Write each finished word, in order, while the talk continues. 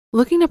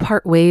Looking to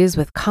part ways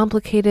with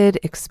complicated,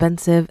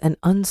 expensive, and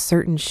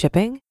uncertain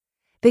shipping?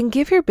 Then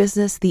give your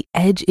business the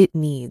edge it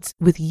needs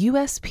with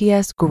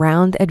USPS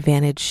Ground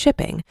Advantage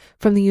shipping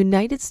from the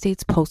United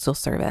States Postal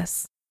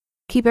Service.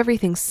 Keep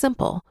everything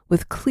simple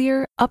with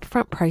clear,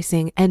 upfront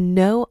pricing and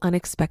no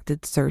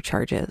unexpected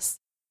surcharges.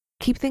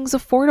 Keep things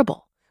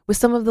affordable with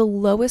some of the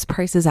lowest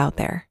prices out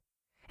there.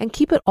 And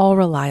keep it all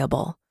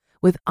reliable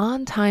with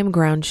on-time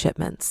ground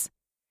shipments.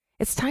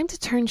 It's time to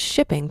turn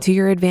shipping to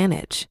your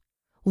advantage.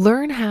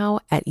 Learn how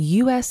at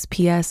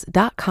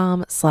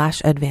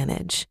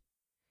USPS.com/advantage.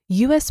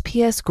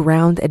 USPS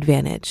Ground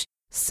Advantage.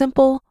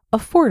 Simple,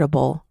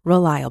 affordable,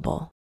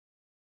 reliable.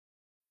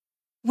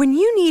 When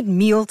you need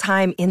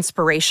mealtime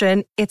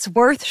inspiration, it's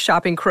worth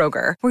shopping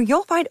Kroger, where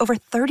you'll find over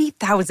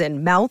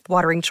 30,000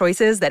 mouth-watering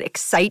choices that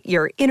excite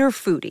your inner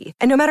foodie.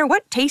 And no matter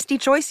what tasty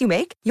choice you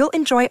make, you'll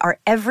enjoy our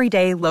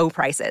everyday low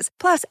prices,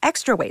 plus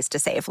extra ways to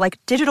save, like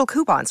digital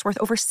coupons worth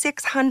over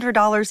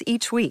 $600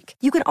 each week.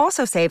 You can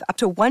also save up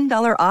to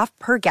 $1 off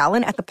per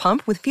gallon at the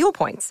pump with fuel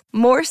points.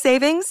 More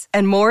savings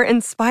and more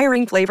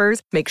inspiring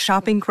flavors make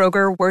shopping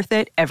Kroger worth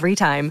it every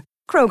time.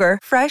 Kroger,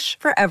 fresh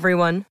for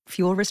everyone.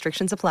 Fuel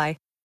restrictions apply.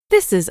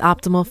 This is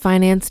Optimal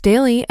Finance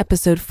Daily,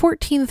 episode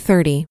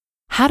 1430,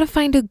 How to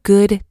Find a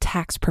Good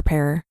Tax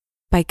Preparer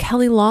by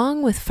Kelly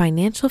Long with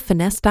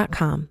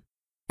FinancialFinesse.com.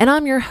 And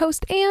I'm your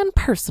host and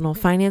personal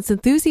finance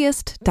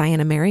enthusiast,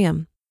 Diana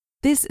Merriam.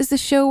 This is the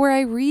show where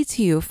I read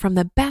to you from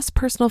the best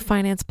personal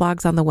finance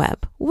blogs on the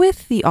web,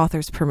 with the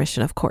author's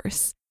permission, of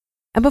course.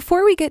 And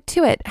before we get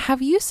to it,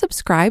 have you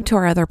subscribed to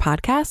our other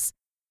podcasts?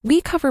 We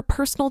cover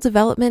personal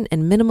development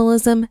and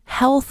minimalism,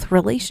 health,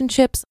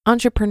 relationships,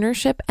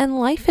 entrepreneurship, and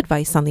life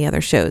advice on the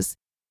other shows.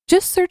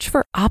 Just search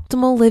for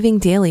Optimal Living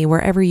Daily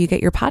wherever you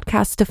get your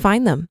podcasts to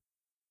find them.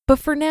 But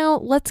for now,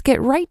 let's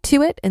get right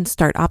to it and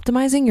start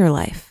optimizing your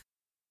life.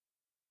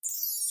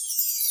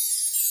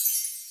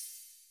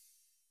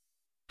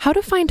 How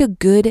to Find a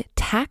Good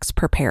Tax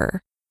Preparer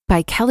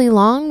by Kelly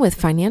Long with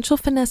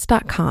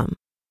FinancialFinesse.com.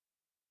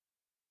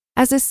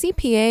 As a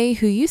CPA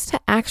who used to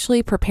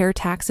actually prepare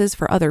taxes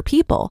for other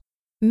people,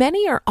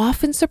 many are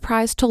often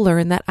surprised to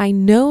learn that I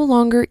no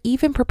longer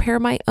even prepare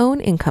my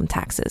own income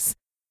taxes.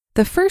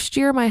 The first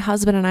year my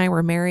husband and I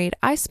were married,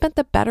 I spent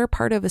the better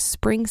part of a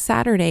spring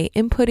Saturday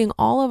inputting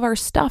all of our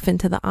stuff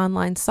into the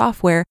online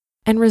software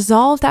and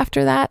resolved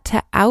after that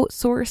to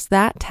outsource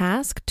that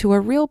task to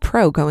a real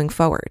pro going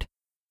forward.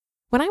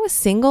 When I was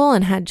single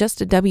and had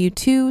just a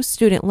W-2,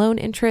 student loan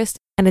interest,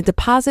 and a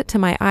deposit to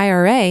my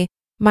IRA,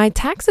 my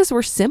taxes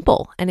were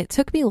simple, and it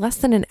took me less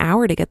than an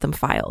hour to get them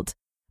filed.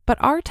 But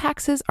our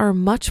taxes are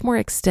much more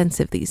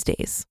extensive these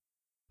days.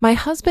 My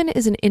husband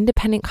is an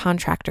independent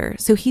contractor,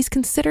 so he's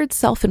considered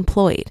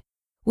self-employed.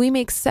 We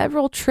make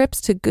several trips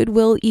to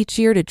Goodwill each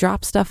year to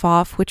drop stuff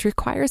off, which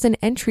requires an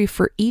entry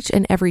for each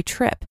and every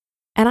trip.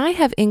 And I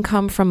have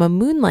income from a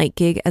moonlight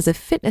gig as a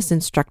fitness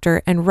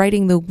instructor and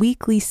writing the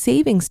weekly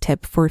savings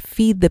tip for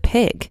Feed the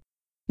Pig.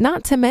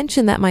 Not to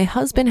mention that my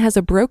husband has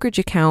a brokerage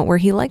account where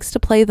he likes to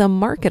play the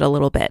market a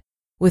little bit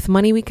with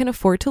money we can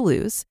afford to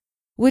lose,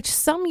 which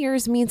some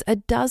years means a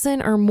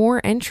dozen or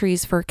more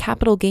entries for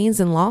capital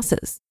gains and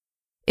losses.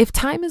 If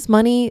time is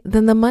money,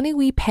 then the money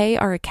we pay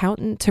our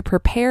accountant to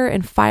prepare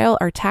and file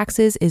our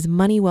taxes is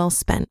money well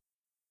spent.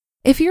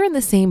 If you're in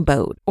the same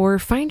boat or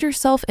find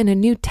yourself in a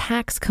new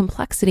tax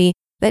complexity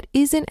that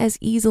isn't as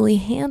easily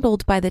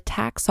handled by the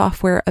tax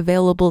software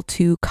available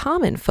to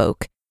common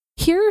folk,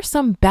 here are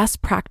some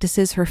best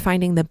practices for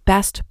finding the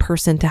best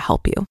person to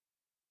help you.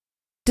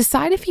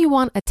 Decide if you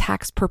want a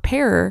tax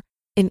preparer,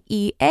 an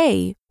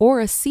EA, or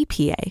a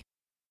CPA.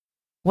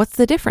 What's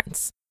the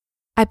difference?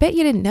 I bet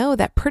you didn't know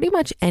that pretty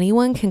much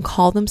anyone can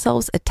call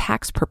themselves a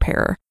tax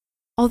preparer,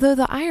 although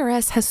the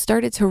IRS has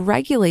started to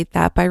regulate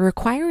that by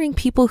requiring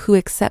people who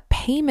accept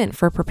payment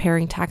for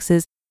preparing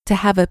taxes to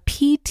have a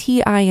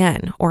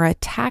PTIN, or a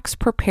tax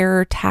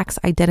preparer tax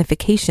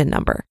identification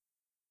number.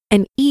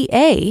 An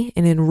EA,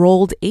 an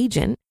enrolled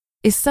agent,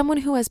 is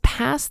someone who has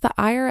passed the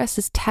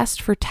IRS's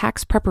test for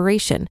tax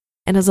preparation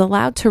and is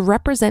allowed to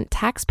represent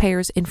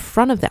taxpayers in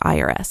front of the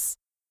IRS.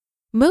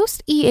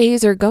 Most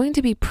EAs are going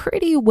to be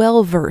pretty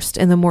well versed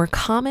in the more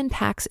common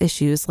tax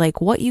issues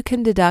like what you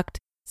can deduct,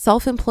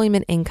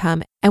 self-employment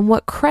income, and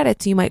what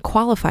credits you might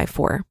qualify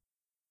for.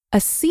 A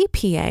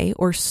CPA,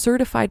 or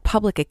certified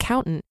public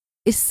accountant,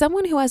 is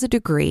someone who has a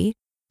degree,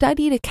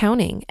 studied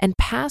accounting, and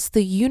passed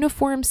the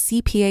Uniform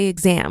CPA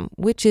exam,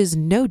 which is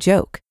no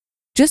joke.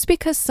 Just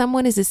because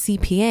someone is a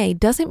CPA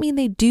doesn't mean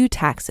they do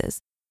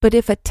taxes, but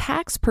if a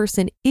tax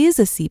person is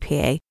a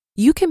CPA,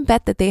 you can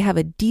bet that they have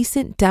a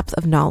decent depth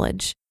of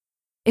knowledge.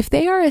 If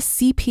they are a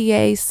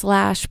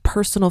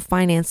CPA/personal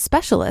finance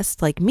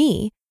specialist like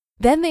me,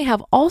 then they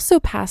have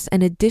also passed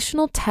an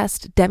additional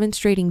test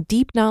demonstrating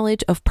deep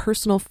knowledge of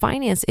personal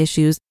finance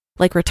issues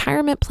like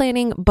retirement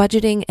planning,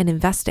 budgeting, and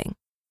investing.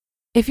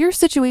 If your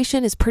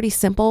situation is pretty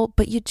simple,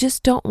 but you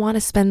just don't want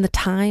to spend the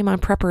time on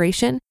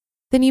preparation,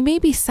 then you may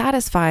be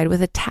satisfied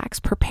with a tax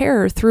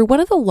preparer through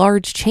one of the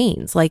large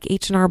chains like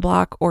H&R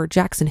Block or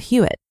Jackson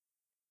Hewitt.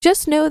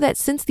 Just know that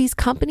since these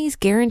companies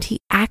guarantee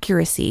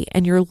accuracy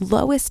and your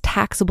lowest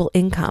taxable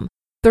income,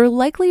 they're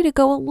likely to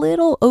go a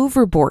little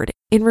overboard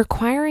in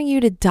requiring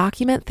you to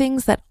document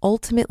things that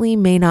ultimately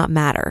may not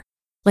matter,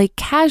 like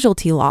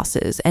casualty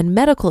losses and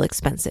medical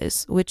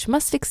expenses, which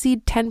must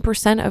exceed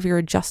 10% of your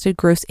adjusted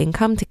gross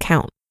income to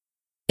count.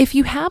 If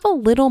you have a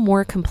little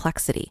more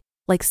complexity,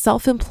 like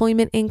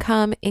self-employment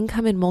income,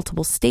 income in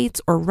multiple states,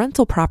 or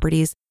rental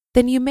properties,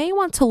 then you may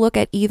want to look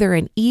at either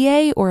an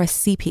EA or a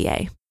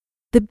CPA.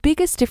 The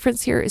biggest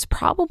difference here is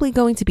probably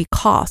going to be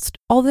cost,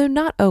 although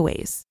not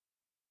always.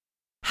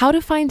 How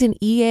to find an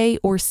EA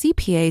or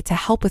CPA to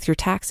help with your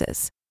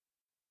taxes.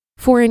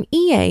 For an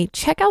EA,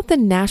 check out the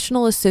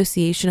National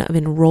Association of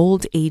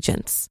Enrolled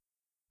Agents.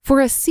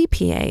 For a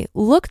CPA,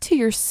 look to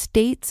your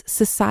state's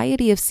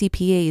Society of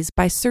CPAs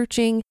by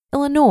searching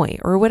Illinois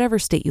or whatever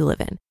state you live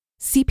in,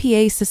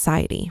 CPA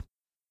Society.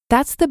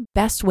 That's the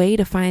best way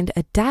to find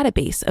a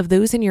database of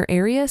those in your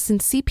area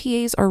since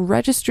CPAs are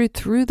registered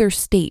through their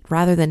state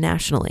rather than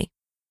nationally.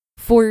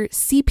 For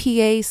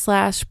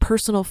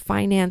CPA/personal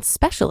finance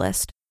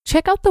specialist,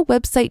 check out the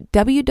website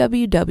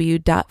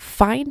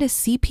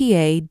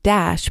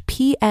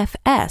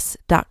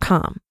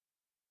www.findacpa-pfs.com.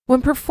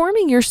 When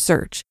performing your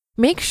search,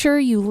 make sure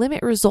you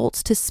limit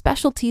results to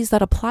specialties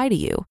that apply to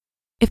you.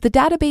 If the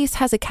database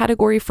has a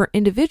category for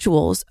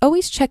individuals,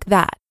 always check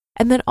that,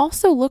 and then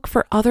also look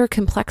for other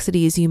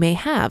complexities you may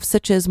have,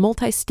 such as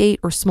multi-state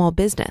or small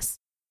business.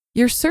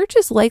 Your search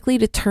is likely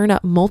to turn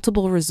up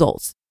multiple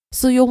results,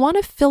 so you'll want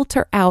to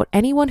filter out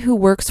anyone who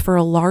works for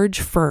a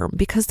large firm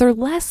because they're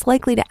less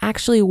likely to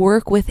actually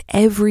work with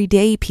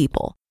everyday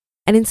people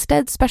and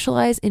instead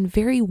specialize in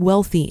very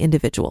wealthy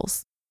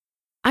individuals.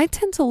 I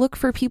tend to look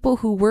for people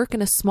who work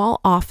in a small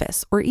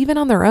office or even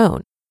on their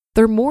own.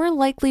 They're more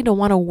likely to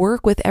want to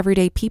work with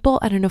everyday people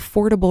at an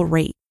affordable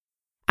rate.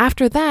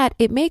 After that,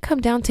 it may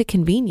come down to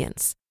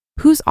convenience.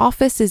 Whose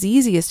office is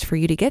easiest for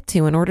you to get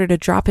to in order to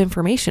drop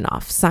information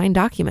off, sign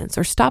documents,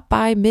 or stop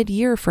by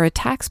mid-year for a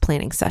tax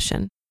planning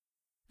session?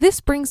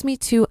 This brings me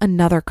to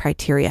another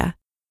criteria.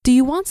 Do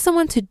you want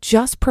someone to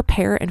just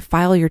prepare and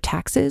file your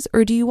taxes,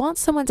 or do you want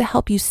someone to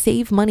help you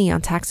save money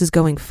on taxes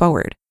going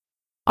forward?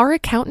 Our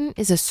accountant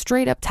is a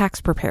straight-up tax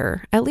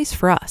preparer, at least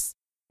for us.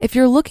 If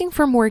you're looking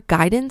for more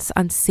guidance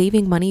on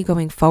saving money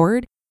going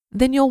forward,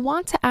 then you'll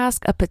want to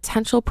ask a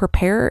potential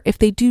preparer if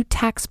they do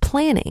tax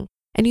planning,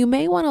 and you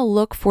may want to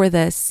look for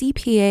the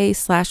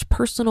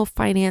CPA/personal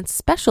finance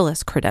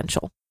specialist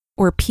credential,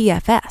 or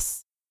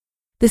PFS.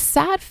 The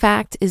sad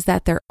fact is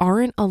that there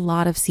aren't a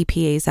lot of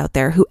CPAs out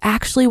there who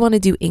actually want to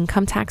do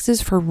income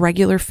taxes for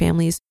regular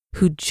families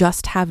who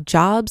just have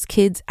jobs,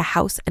 kids, a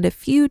house, and a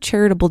few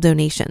charitable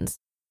donations.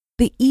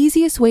 The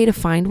easiest way to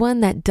find one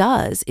that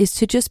does is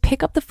to just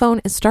pick up the phone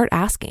and start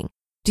asking,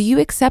 do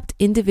you accept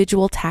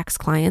individual tax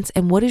clients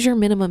and what is your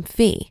minimum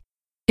fee?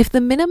 If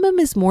the minimum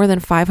is more than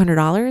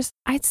 $500,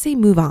 I'd say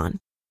move on.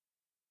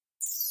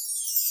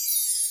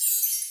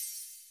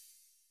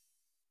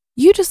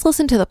 You just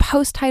listened to the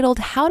post titled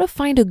How to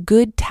Find a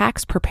Good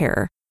Tax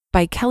Preparer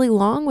by Kelly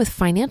Long with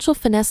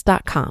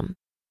financialfinesse.com.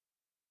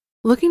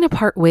 Looking to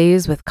part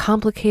ways with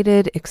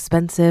complicated,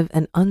 expensive,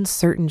 and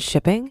uncertain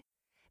shipping?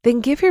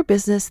 Then give your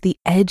business the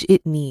edge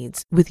it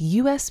needs with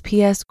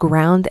USPS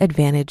Ground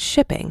Advantage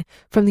shipping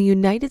from the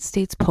United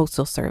States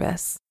Postal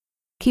Service.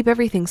 Keep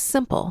everything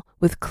simple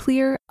with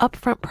clear,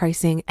 upfront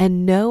pricing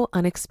and no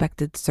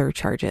unexpected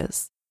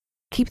surcharges.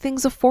 Keep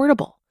things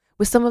affordable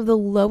with some of the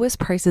lowest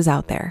prices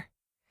out there.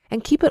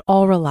 And keep it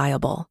all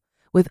reliable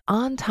with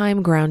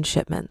on-time ground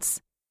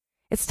shipments.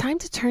 It's time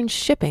to turn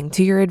shipping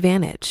to your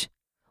advantage.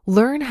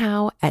 Learn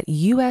how at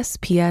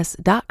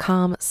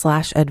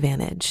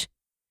USPS.com/advantage.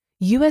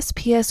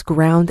 USPS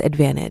Ground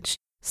Advantage.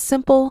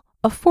 Simple,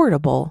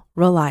 affordable,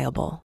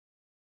 reliable.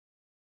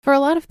 For a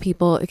lot of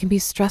people, it can be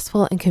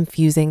stressful and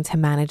confusing to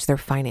manage their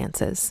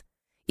finances.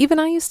 Even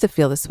I used to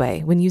feel this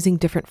way when using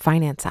different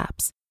finance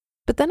apps.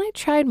 But then I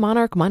tried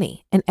Monarch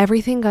Money and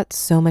everything got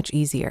so much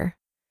easier.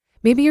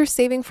 Maybe you're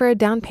saving for a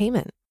down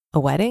payment,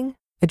 a wedding,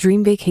 a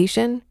dream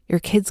vacation, your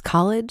kids'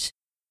 college.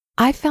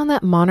 I found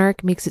that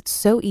Monarch makes it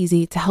so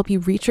easy to help you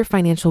reach your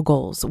financial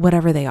goals,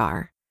 whatever they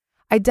are.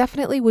 I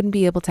definitely wouldn't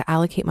be able to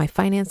allocate my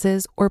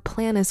finances or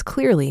plan as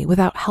clearly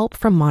without help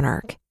from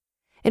Monarch.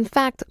 In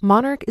fact,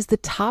 Monarch is the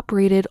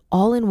top-rated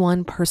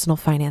all-in-one personal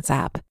finance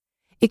app.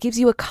 It gives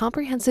you a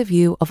comprehensive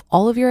view of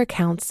all of your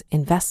accounts,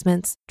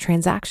 investments,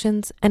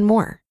 transactions, and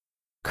more.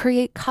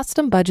 Create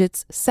custom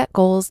budgets, set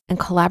goals, and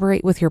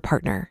collaborate with your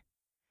partner.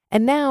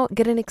 And now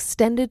get an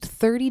extended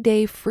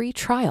 30-day free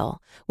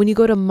trial when you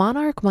go to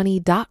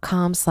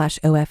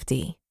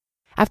monarchmoney.com/OFD.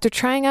 After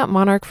trying out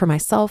Monarch for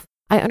myself,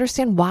 I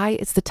understand why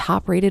it's the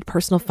top-rated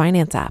personal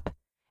finance app.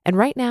 And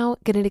right now,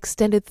 get an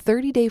extended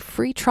 30-day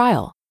free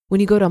trial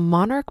when you go to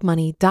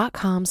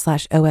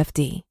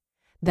monarchmoney.com/OFD.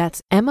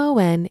 That's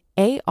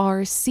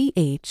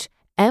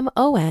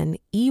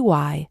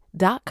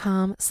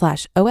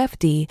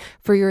monarchmoney.com/OFD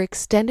for your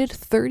extended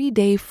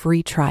 30-day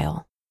free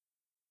trial.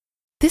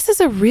 This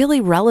is a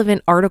really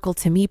relevant article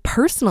to me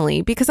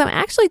personally because I'm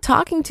actually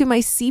talking to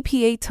my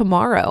CPA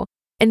tomorrow.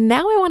 And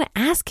now I want to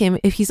ask him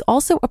if he's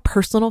also a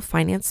personal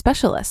finance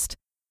specialist.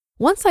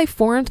 Once I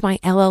formed my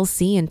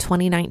LLC in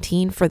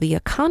 2019 for the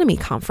Economy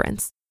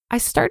Conference, I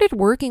started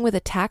working with a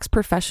tax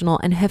professional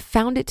and have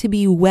found it to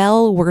be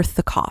well worth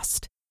the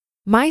cost.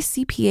 My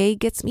CPA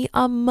gets me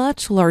a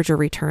much larger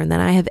return than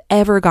I have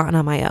ever gotten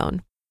on my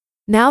own.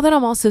 Now that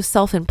I'm also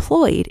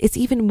self-employed, it's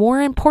even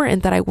more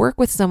important that I work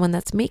with someone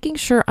that's making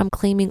sure I'm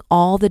claiming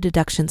all the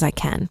deductions I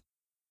can.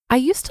 I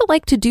used to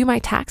like to do my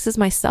taxes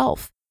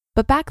myself,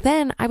 but back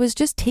then I was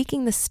just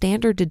taking the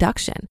standard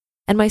deduction,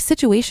 and my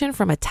situation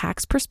from a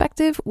tax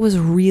perspective was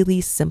really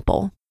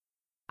simple.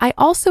 I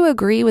also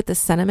agree with the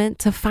sentiment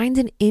to find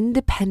an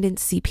independent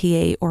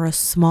CPA or a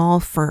small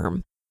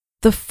firm.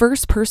 The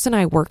first person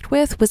I worked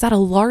with was at a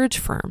large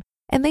firm,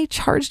 and they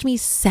charged me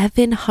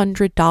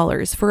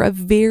 $700 for a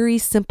very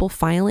simple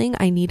filing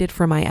I needed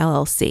for my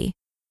LLC.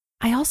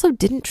 I also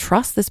didn't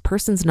trust this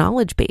person's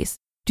knowledge base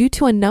due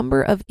to a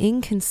number of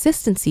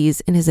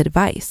inconsistencies in his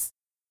advice.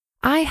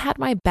 I had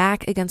my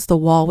back against the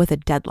wall with a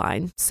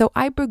deadline, so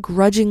I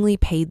begrudgingly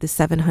paid the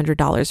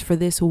 $700 for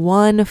this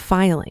one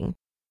filing.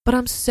 But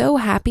I'm so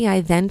happy I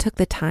then took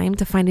the time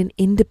to find an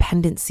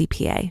independent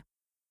CPA.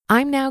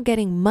 I'm now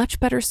getting much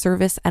better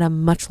service at a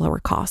much lower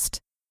cost.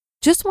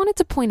 Just wanted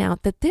to point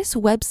out that this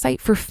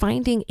website for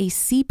finding a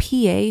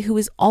CPA who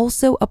is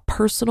also a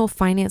personal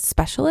finance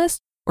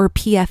specialist, or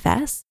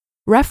PFS,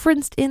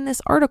 referenced in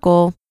this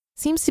article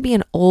seems to be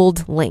an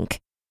old link.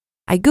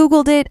 I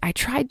Googled it, I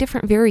tried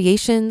different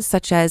variations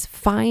such as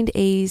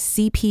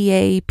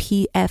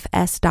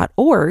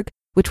findacpapfs.org,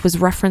 which was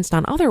referenced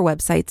on other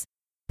websites,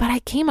 but I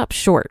came up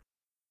short.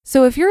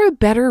 So if you're a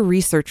better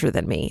researcher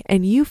than me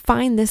and you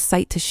find this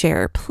site to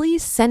share,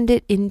 please send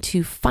it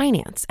into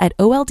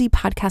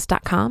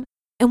finance@oldpodcast.com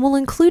and we'll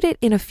include it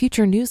in a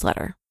future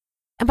newsletter.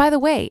 And by the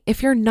way,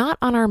 if you're not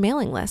on our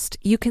mailing list,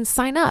 you can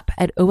sign up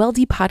at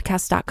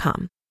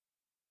oldpodcast.com.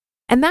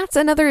 And that's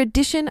another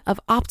edition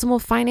of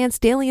Optimal Finance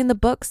Daily in the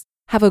books.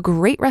 Have a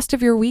great rest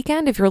of your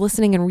weekend if you're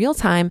listening in real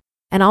time,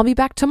 and I'll be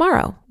back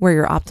tomorrow where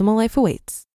your optimal life awaits.